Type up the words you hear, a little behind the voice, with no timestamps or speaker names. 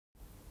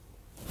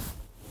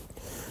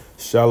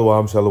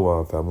Shalom,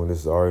 shalom, family.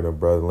 This is Ari and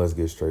brother, and let's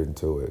get straight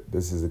into it.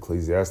 This is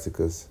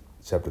Ecclesiasticus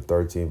chapter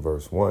 13,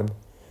 verse 1.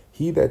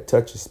 He that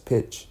toucheth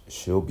pitch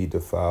shall be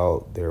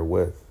defiled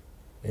therewith,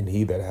 and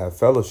he that have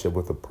fellowship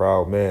with a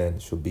proud man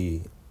shall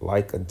be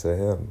like unto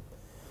him.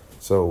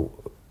 So,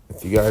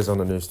 if you guys don't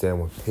understand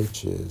what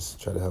pitch is,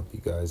 try to help you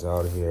guys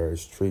out here.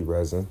 It's tree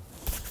resin,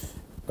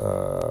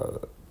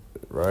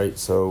 right?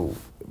 So,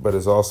 but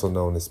it's also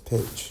known as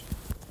pitch.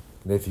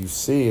 And if you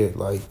see it,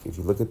 like if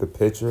you look at the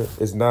picture,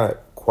 it's not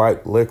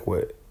quite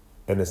liquid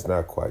and it's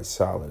not quite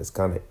solid. It's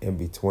kind of in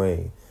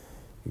between.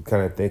 You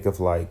kind of think of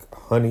like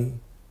honey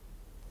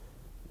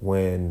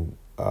when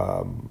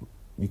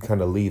you kind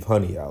of leave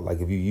honey out.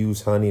 Like if you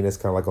use honey and it's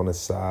kind of like on the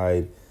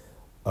side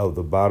of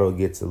the bottle, it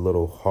gets a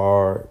little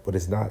hard, but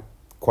it's not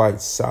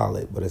quite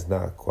solid, but it's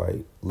not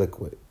quite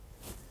liquid.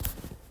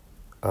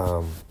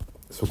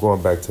 So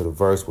going back to the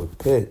verse with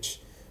pitch,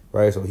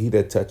 right? So he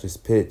that touches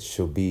pitch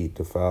shall be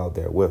defiled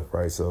therewith,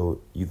 right? So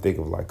you think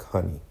of like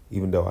honey,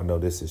 even though I know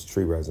this is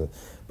tree resin,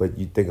 but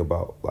you think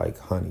about like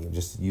honey, and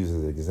just to use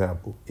as an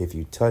example. If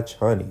you touch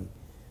honey,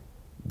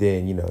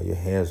 then, you know, your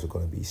hands are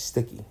going to be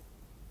sticky.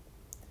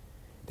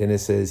 Then it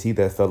says, he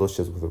that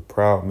fellowships with a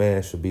proud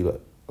man should be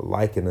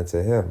likened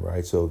unto him,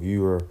 right? So if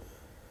you are,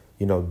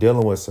 you know,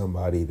 dealing with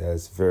somebody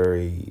that's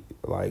very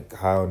like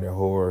high on their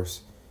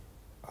horse,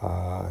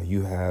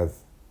 you have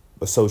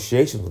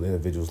associations with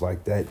individuals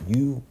like that,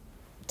 you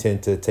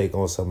tend to take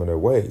on some of their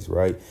ways,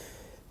 right?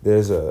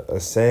 There's a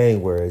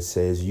saying where it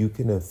says you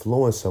can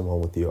influence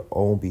someone with your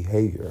own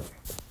behavior.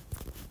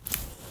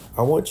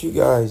 I want you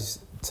guys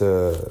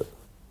to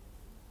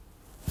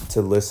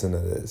listen to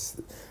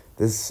this.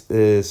 This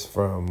is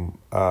from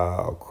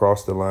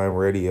Across the Line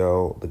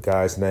Radio. The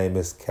guy's name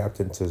is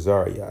Captain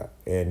Tazaryach.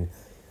 And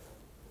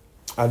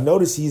I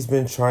noticed he's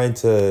been trying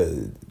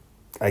to,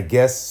 I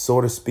guess,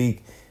 so to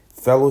speak,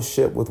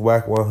 fellowship with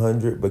WAC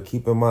 100, but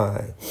keep in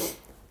mind,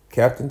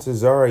 Captain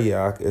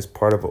Tazaryach is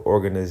part of an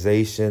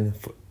organization,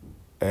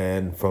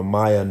 and from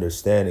my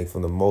understanding, for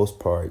the most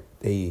part,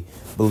 they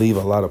believe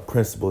a lot of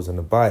principles in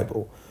the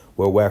Bible,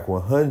 where WAC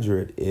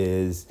 100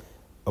 is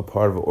a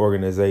part of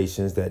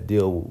organizations that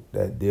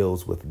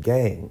deals with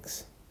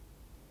gangs,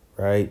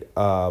 right?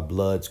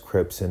 Bloods,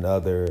 Crips, and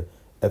other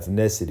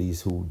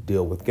ethnicities who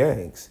deal with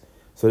gangs.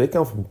 So they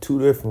come from two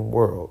different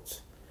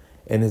worlds.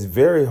 And it's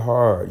very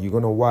hard. You're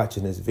going to watch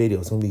in this video.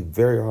 It's going to be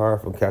very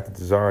hard for Captain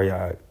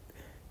Tazaryach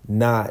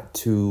not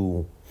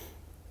to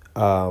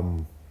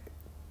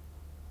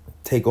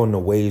take on the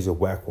ways of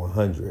WAC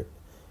 100.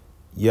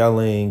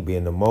 Yelling,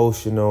 being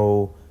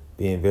emotional,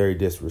 being very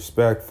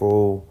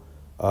disrespectful,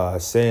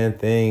 saying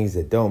things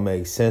that don't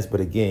make sense. But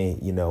again,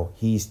 you know,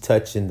 he's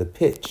touching the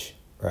pitch,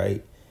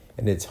 right?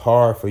 And it's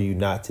hard for you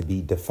not to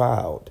be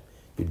defiled.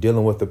 You're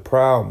dealing with a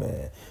proud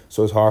man.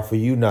 So it's hard for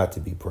you not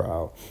to be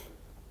proud.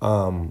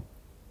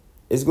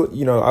 It's good,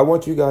 you know, I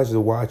want you guys to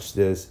watch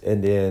this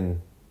and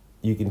then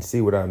you can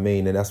see what I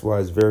mean. And that's why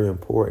it's very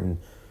important,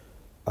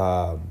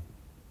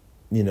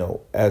 you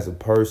know, as a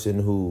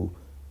person who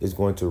is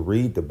going to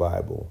read the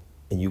Bible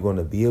and you're going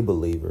to be a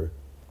believer,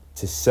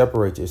 to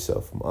separate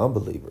yourself from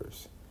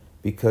unbelievers,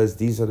 because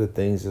these are the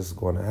things that's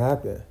going to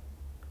happen.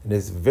 And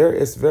it's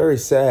very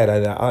sad.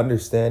 And I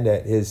understand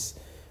that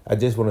I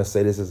just want to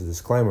say this as a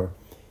disclaimer.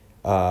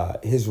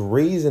 His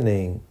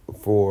reasoning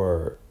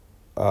for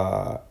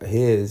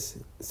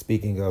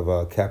speaking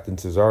of Captain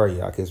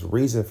Tazaryach, his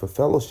reason for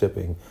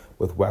fellowshipping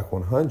with WAC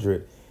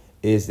 100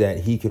 is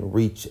that he can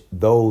reach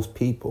those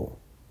people.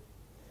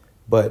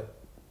 But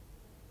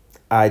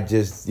I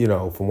just, you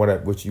know, from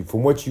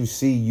what you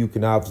see, you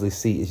can obviously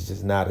see it's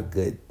just not a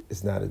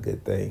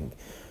good thing.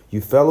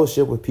 You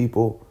fellowship with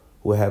people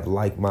who have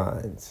like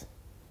minds.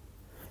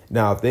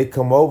 Now, if they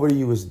come over to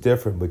you, it's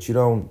different, but you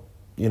don't,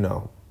 you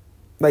know,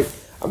 like,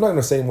 I'm not going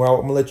to say, well,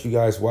 I'm going to let you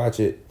guys watch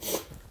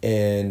it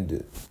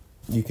and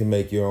you can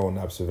make your own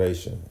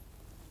observation.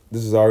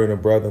 This is Ari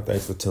and brother.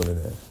 Thanks for tuning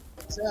in.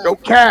 No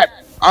cat,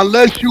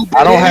 unless you.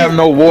 I don't have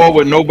no war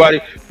with nobody.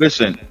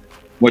 Listen,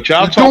 what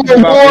y'all talking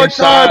about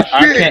inside,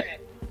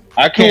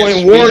 I can't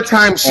doing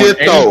wartime shit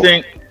though.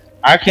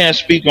 I can't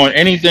speak on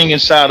anything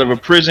inside of a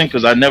prison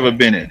because I've never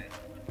been in.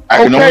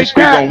 I can only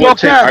speak on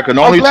what I can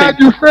only take. I'm glad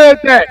you said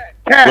that,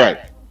 Cat. Right.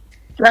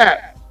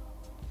 Cat.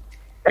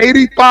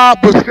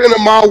 85%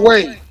 of my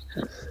weight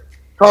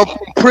come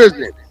from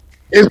prison.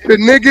 It's the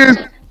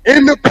niggas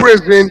in the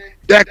prison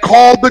that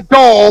call the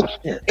dogs,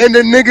 and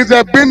the niggas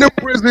that been to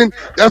prison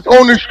that's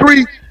on the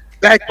street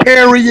that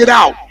carry it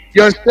out.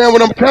 You understand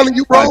what I'm telling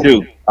you, bro?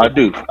 I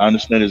do. I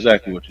understand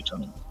exactly what you're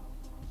telling me.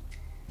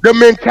 The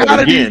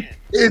mentality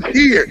is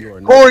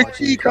here. Corey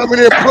Key coming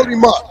in pretty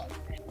much.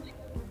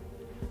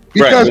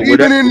 Because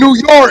even in New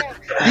York,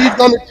 he's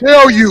gonna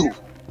tell you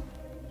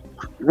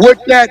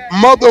what that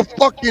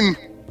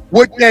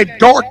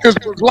darkness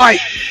was like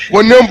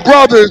when them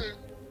brothers.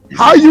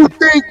 How you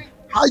think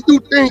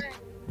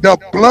the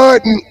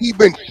blood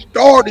even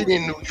started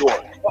in New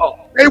York?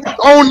 They was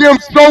on them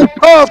so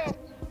tough,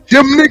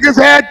 them niggas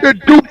had to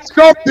do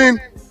something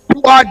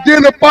to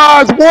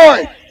identify as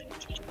one.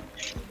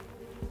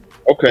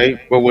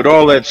 Okay, but with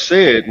all that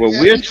said, what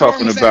we're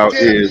talking about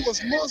is you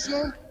was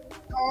Muslim,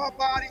 our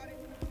body.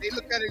 They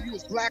looked at it, you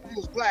was black,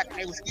 and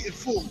they was getting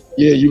fooled.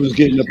 Yeah, you was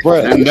getting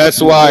oppressed. And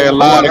that's why a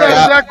lot of Is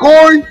that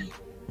Corey?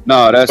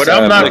 no, that's But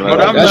I'm not. brother.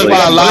 But I'm That's not.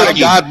 why a lot of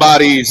God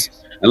bodies,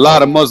 a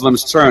lot of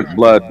Muslims turned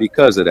blood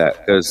because of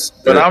that. Because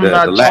But I'm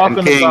not the Latin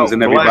talking kings about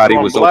and everybody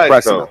black was on black,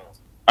 oppressing though.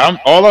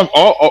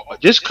 them.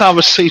 This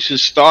conversation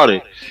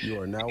started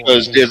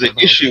because there's an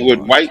issue with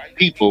white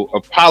people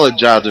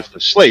apologizing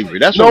for slavery.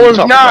 That's what we're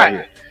talking about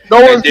here. No,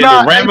 And it's then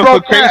not. the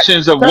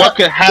ramifications of what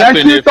could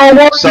happen if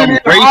some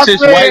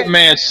racist white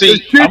man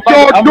see. I'm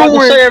about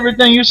to say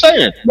everything you're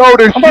saying. No,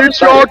 the shit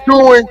y'all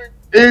doing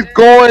is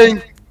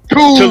going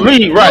to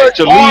lead, right?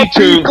 To lead to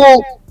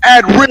people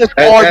at risk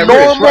or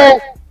normal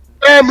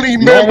family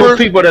members. Normal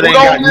people that ain't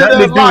got nothing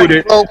to do with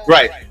it. Bro.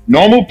 Right.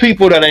 Normal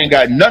people that ain't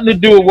got nothing to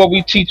do with what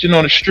we teaching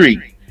on the street.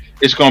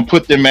 It's going to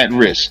put them at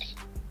risk.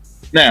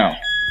 Now,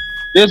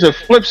 there's a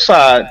flip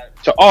side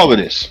to all of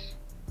this.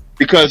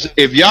 Because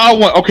if y'all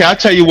want, okay, I'll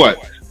tell you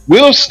what.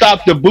 We'll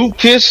stop the boot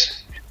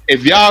kiss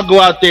if y'all go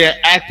out there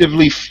and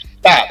actively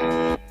stop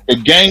the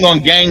gang on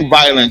gang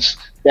violence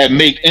that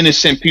make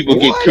innocent people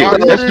get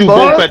killed. Let's do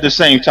both at the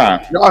same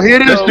time. Y'all hear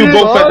this? Let's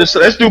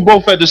do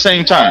both at the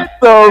same time.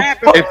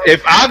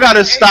 If I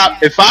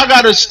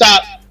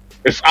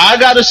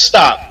gotta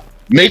stop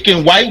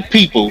making white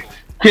people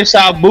kiss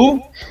our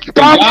boo,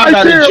 then y'all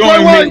gotta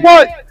join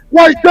me.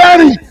 Wait,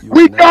 Daddy,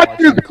 we got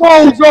this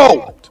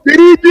Bozo. Did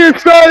he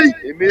just say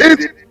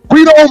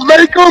we don't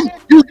make them?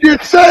 You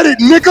just said it,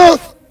 nigga.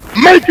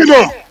 Making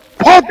them,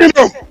 punking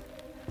them.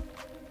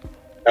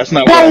 That's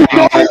not what I mean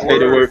when I say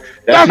the word.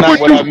 That's not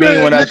what I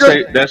mean when I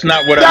say. That's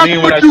not what I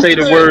mean when I say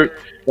the word.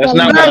 That's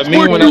not what I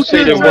mean when I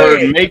say the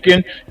word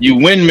making. You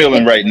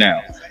windmilling right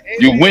now.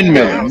 You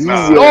windmilling.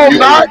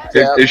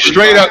 It's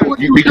straight up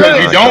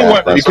because you don't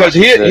want. Because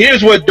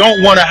here's what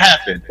don't want to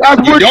happen.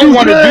 You don't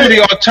want to do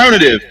the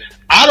alternative.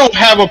 I don't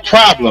have a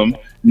problem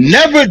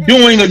never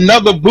doing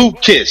another boot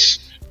kiss,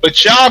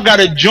 but y'all got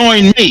to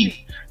join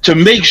me to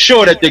make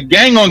sure that the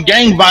gang on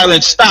gang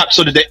violence stops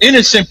so that the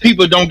innocent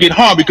people don't get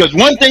harmed. Because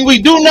one thing we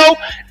do know,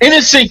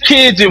 innocent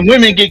kids and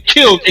women get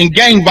killed in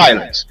gang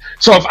violence.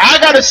 So if I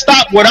got to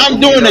stop what I'm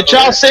doing that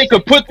y'all say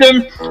could put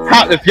them,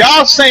 if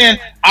y'all saying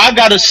I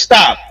got to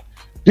stop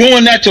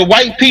doing that to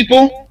white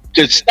people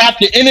to stop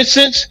the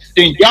innocents,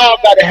 then y'all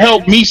got to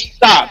help me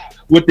stop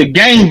with the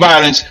gang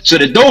violence so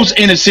that those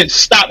innocents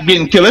stop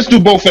getting killed. Let's do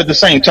both at the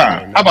same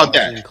time. How about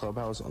that?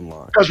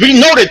 Because we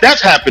know that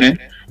that's happening.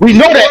 We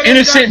know that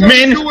innocent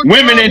men,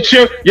 women, and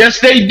children, yes,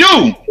 they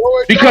do.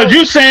 Because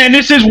you saying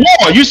this is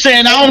war. You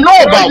saying I don't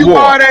know about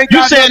war.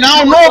 You saying I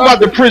don't know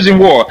about the prison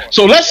war.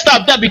 So let's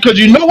stop that because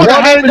you know what'll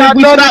happen if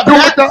we stop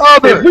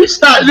that? If we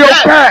stop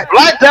that,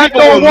 black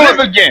people will live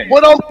again.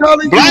 What I'm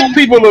telling you, black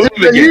people will live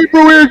again. The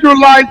Hebrew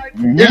Israelite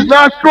is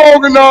not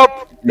strong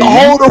enough to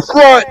hold the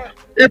front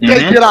if they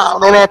get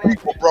out on our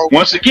people, bro.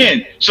 Once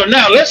again, so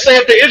now let's say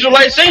if the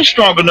Israelites ain't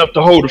strong enough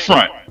to hold the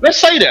front. Let's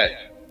say that.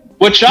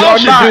 What y'all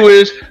should do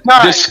is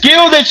the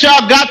skill that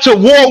y'all got to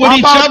war with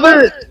each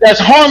other that's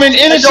harming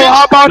innocents.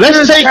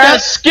 Let's take that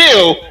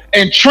skill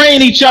and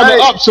train each other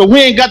up so we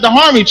ain't got to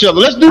harm each other.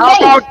 Let's do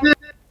both.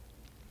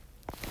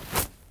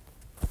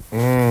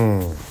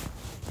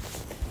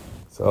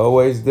 It's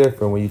always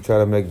different when you try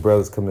to make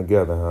brothers come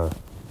together, huh?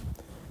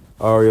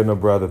 Aria, no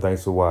brother,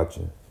 thanks for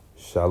watching.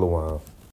 Shalom.